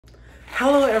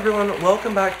Hello everyone,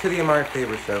 welcome back to the Amare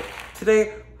Flavor Show.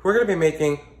 Today, we're going to be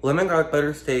making lemon garlic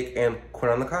butter steak and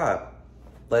corn on the cob.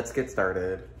 Let's get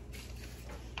started.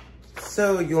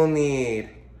 So you'll need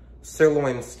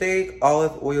sirloin steak,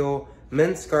 olive oil,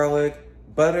 minced garlic,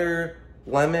 butter,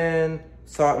 lemon,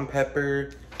 salt and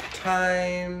pepper,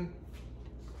 thyme,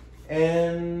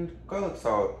 and garlic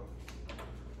salt.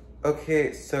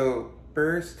 Okay, so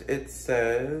first it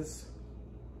says,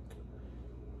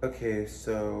 okay,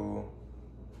 so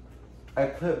I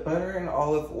put butter and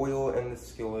olive oil in the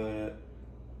skillet,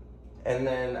 and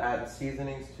then add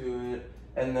seasonings to it,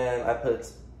 and then I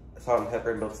put salt and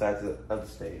pepper on both sides of the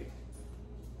steak.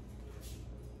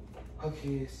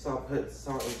 Okay, so I'll put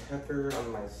salt and pepper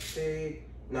on my steak,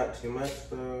 not too much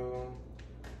though.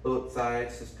 Both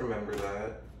sides, just remember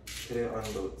that. Put it on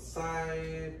both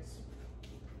sides.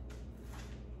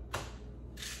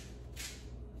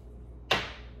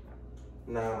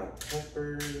 Now my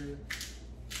pepper.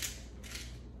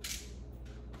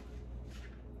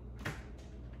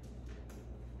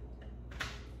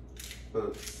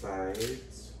 Both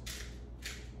sides.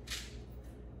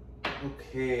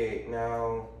 Okay,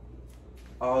 now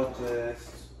I'll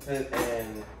just put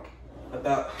in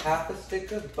about half a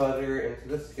stick of butter into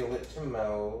the skillet to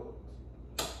melt.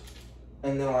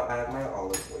 And then I'll add my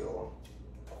olive oil.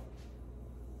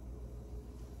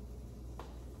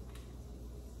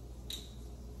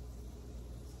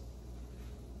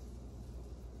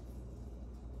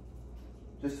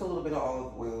 Just a little bit of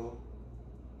olive oil.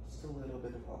 Just a little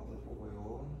bit of olive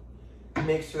oil.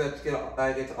 Make sure that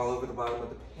gets all over the bottom of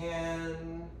the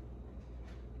pan.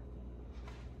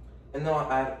 And then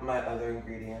I'll add my other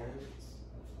ingredients.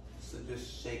 So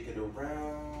just shake it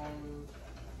around.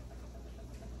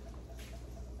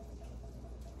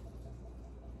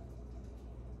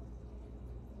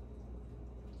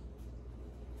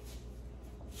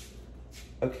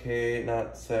 Okay, now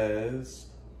it says,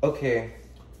 okay.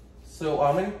 So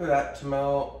I'm waiting for that to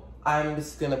melt. I'm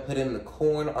just gonna put in the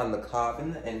corn on the cob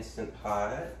in the Instant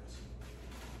Pot.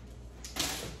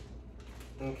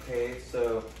 Okay,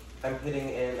 so I'm putting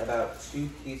in about 2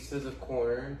 pieces of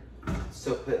corn.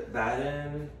 So put that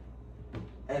in.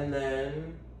 And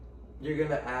then you're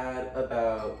gonna add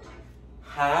about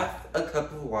half a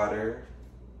cup of water.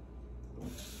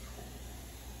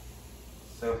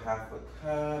 So half a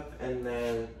cup, and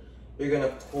then you're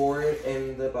gonna pour it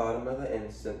in the bottom of the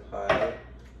Instant Pot.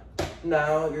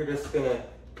 Now you're just gonna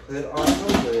put on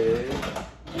the lid.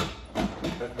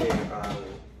 Okay,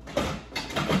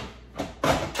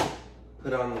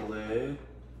 put on the lid,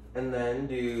 and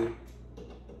then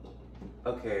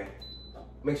okay,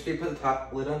 make sure you put the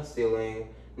top lid on sealing.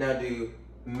 Now do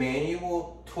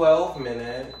manual 12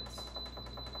 minutes.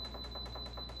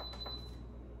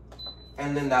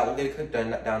 And then that will get it cooked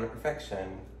down to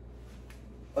perfection.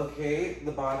 Okay,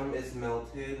 the bottom is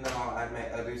melted. Now I'll add my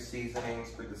other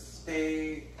seasonings for the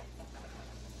steak.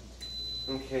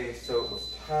 Okay, so it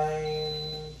was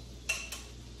thyme.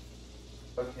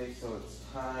 Okay, so it's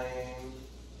thyme.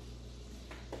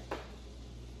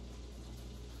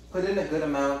 Put in a good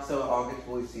amount so it all gets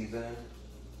fully seasoned.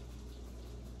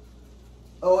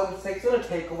 Oh, and the steak's gonna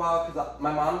take a while because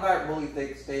my mom got really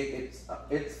thick steak.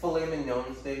 It's filet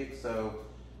mignon steak, so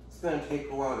it's gonna take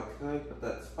a while to cook, but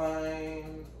that's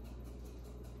fine.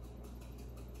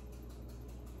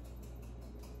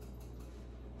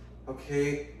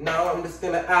 Okay, now I'm just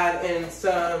gonna add in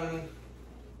some.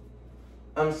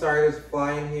 I'm sorry, there's a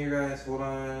fly in here, guys. Hold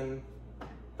on.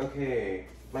 Okay,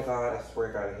 my God, I swear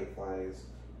to God, I hate flies.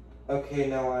 Okay,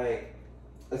 now like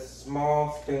a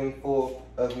small spoonful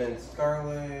of minced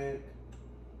garlic.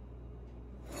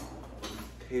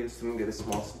 Okay, just gonna get a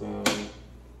small spoon.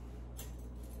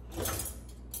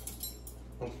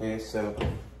 Okay, so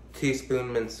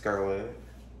teaspoon minced garlic.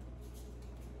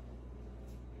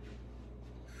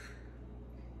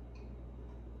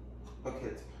 Okay,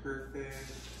 it's perfect.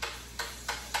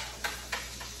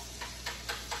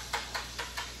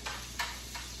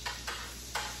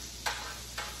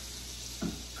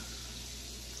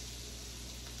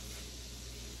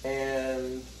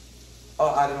 And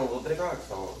I'll add in a little bit of garlic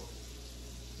salt.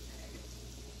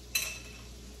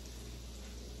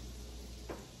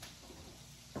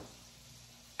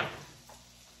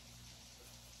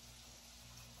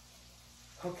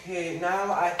 Okay,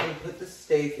 now I can put the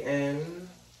steak in.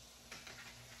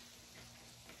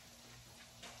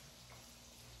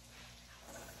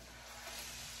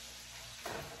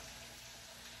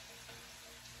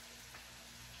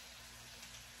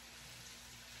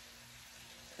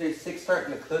 Okay, steak's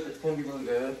starting to cook. It's gonna be really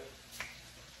good.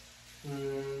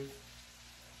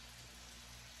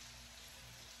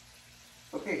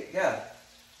 Okay, yeah.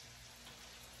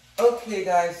 Okay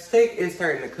guys, steak is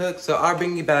starting to cook, so I'll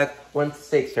bring you back once the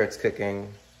steak starts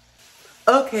cooking.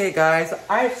 Okay guys,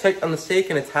 I checked on the steak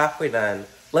and it's halfway done.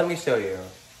 Let me show you.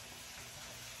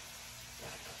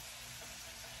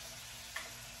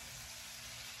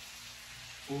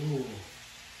 Ooh,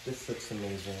 this looks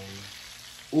amazing.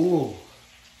 Ooh.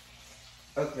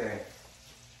 Okay.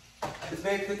 Just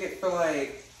maybe cook it for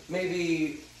like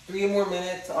maybe 3 more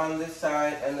minutes on this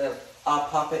side, and then I'll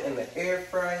pop it in the air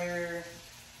fryer.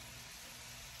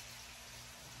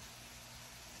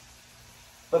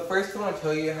 But first I want to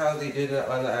tell you how they did it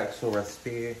on the actual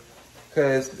recipe.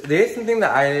 Because they did something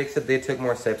that I did, except they took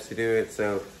more steps to do it.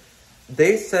 So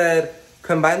they said,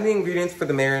 combine the ingredients for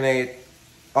the marinade,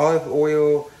 olive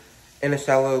oil,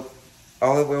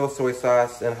 soy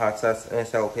sauce, and hot sauce in a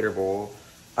shallow plate or bowl.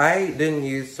 I didn't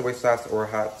use soy sauce or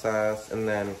hot sauce. And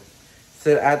then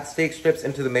said add the steak strips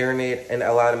into the marinade and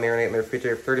allow to marinate in the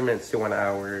refrigerator 30 minutes to 1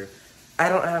 hour. I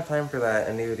don't have time for that,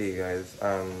 and neither do you guys.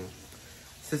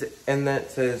 And then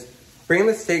it says, bring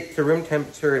the steak to room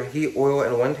temperature and heat oil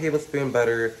and 1 tablespoon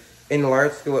butter in a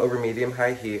large skillet over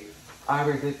medium-high heat. I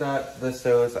already did that. The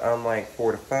stove is on like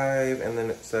 4 to 5. And then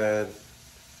it said,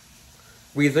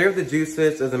 reserve the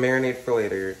juices of the marinade for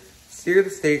later. Sear the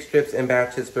steak strips in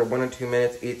batches for 1 or 2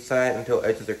 minutes each side until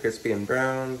edges are crispy and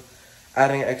brown,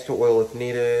 adding extra oil if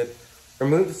needed.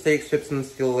 Remove the steak strips from the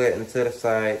skillet and set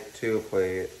aside to a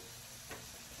plate.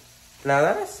 Now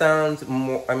that sounds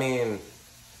more,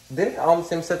 they did all the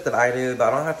same stuff that I did,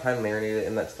 but I don't have time to marinate it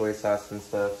in that soy sauce and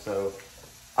stuff, so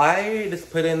I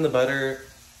just put in the butter,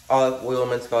 olive oil,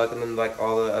 minced garlic, and then like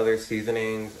all the other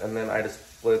seasonings, and then I just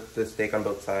flip the steak on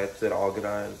both sides so it all get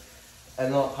on. And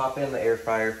then I'll pop it in the air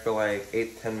fryer for like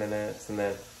 8 to 10 minutes, and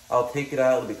then I'll take it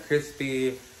out, it'll be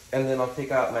crispy, and then I'll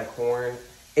take out my corn.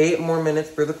 8 more minutes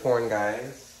for the corn,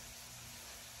 guys.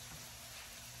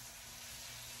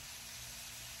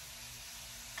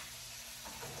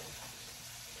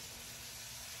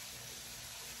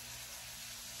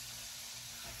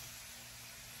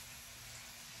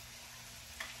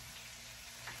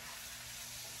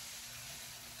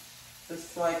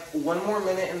 Just like 1 more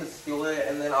minute in the skillet,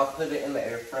 and then I'll put it in the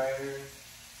air fryer.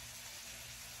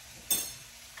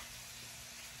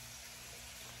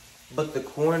 But the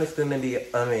corn is gonna be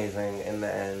amazing in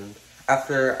the end.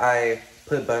 After I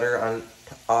put butter on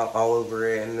all over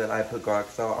it, and then I put garlic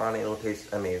salt on it, it'll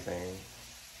taste amazing.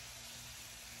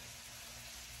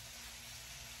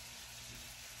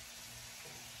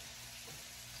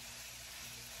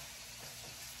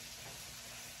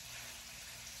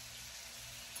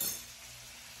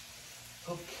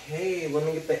 Okay, let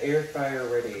me get the air fryer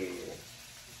ready.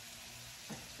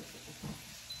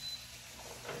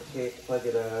 Okay, plug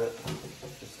it up.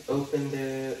 Just opened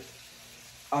it.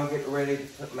 I'll get ready to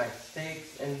put my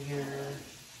steaks in here.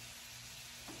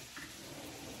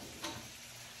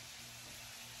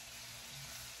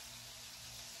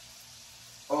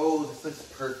 Oh, this looks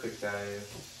perfect,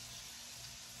 guys.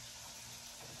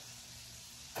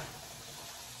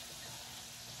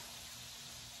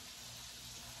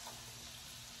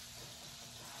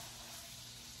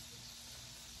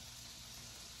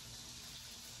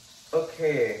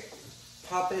 Okay,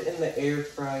 pop it in the air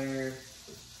fryer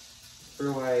for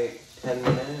like 10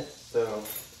 minutes. So,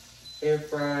 air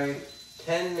fry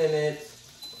 10 minutes,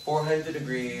 400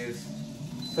 degrees.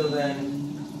 So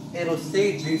then it'll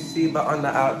stay juicy, but on the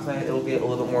outside it'll get a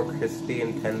little more crispy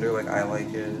and tender like I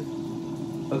like it.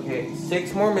 Okay,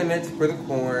 6 more minutes for the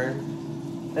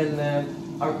corn. And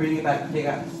then I'll bring it back, take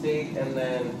out the steak, and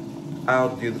then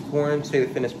I'll do the corn, show you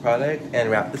the finished product, and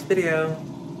wrap this video.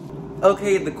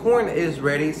 Okay, the corn is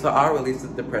ready, so I'll release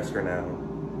the presser now.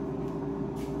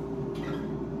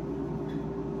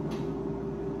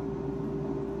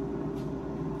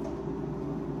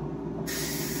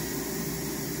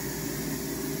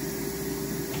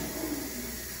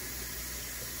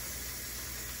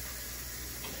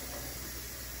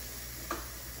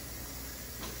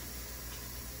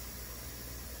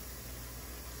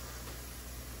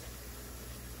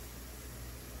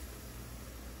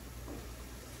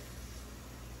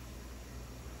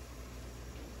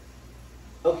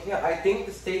 Okay, I think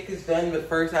the steak is done, but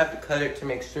first I have to cut it to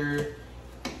make sure.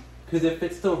 Because if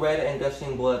it's still red and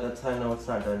gushing blood, that's how I know it's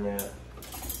not done yet.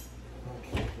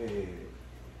 Okay.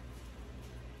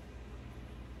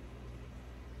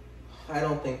 I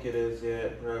don't think it is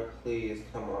yet, bro. Please,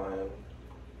 come on.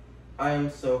 I am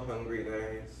so hungry,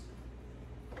 guys.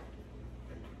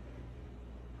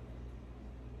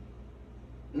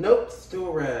 Nope,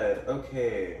 still red.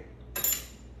 Okay.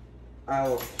 I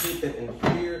will keep it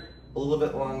in here a little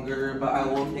bit longer, but I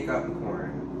will take out the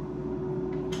corn.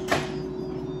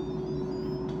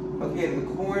 Okay, the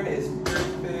corn is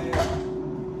perfect.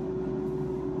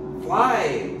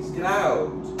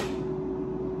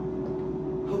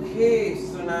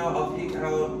 now I'll take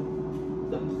out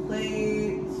the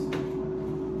plates.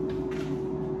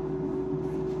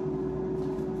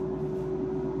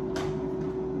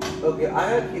 Okay,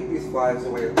 I gotta keep these flies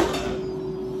away from us.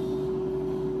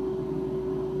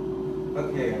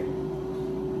 Okay.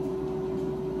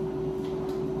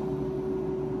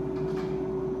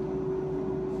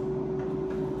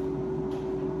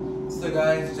 So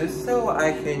guys, just so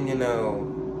I can, you know,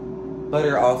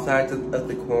 butter all sides of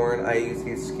the corn, I use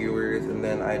these skewers and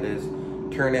then I just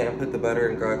turn it and put the butter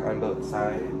and garlic on both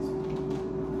sides.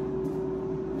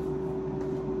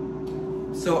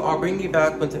 So I'll bring you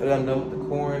back once I'm done with the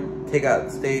corn, take out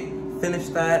the steak, finish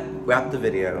that, wrap the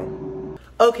video.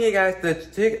 Okay guys, the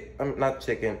steak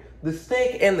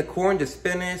and the corn just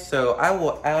finished, so I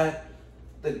will add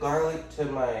the garlic to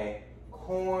my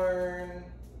corn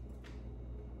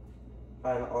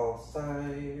on all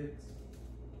sides.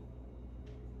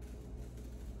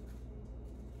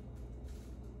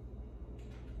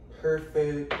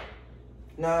 Perfect.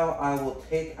 Now I will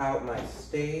take out my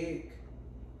steak.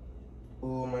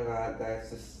 Oh my god, guys,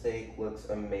 this steak looks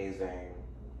amazing.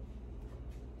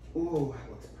 Ooh, that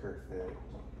looks perfect.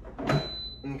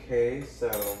 Okay,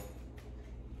 so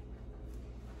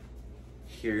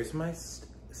here's my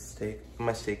steak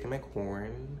and my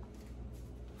corn.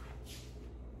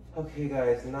 Okay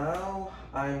guys, now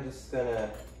I'm just gonna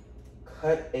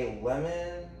cut a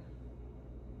lemon.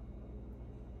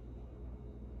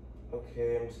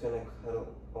 Okay, I'm just gonna cut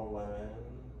a lemon.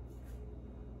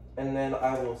 And then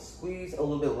I will squeeze a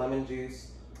little bit of lemon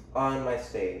juice on my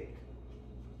steak.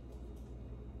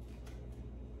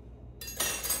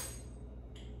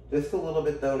 Just a little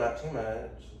bit though, not too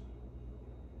much.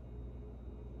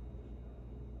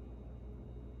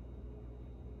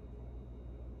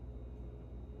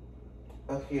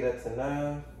 Okay, that's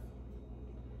enough.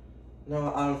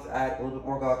 Now I'll just add a little bit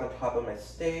more garlic on top of my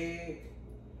steak.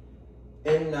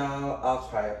 And now I'll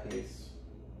try a piece.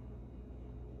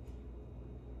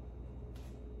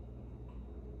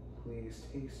 Please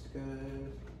taste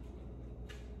good.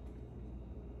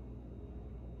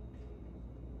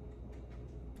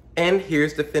 And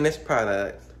here's the finished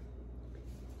product.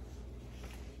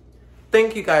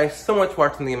 Thank you guys so much for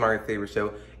watching the Amare Flavor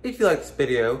Show. If you like this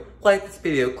video,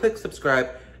 click subscribe,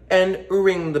 and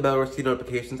ring the bell to receive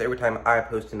notifications every time I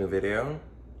post a new video.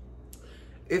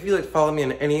 If you'd like to follow me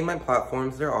on any of my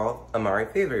platforms, they're all Amare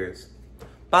Favors.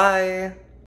 Bye!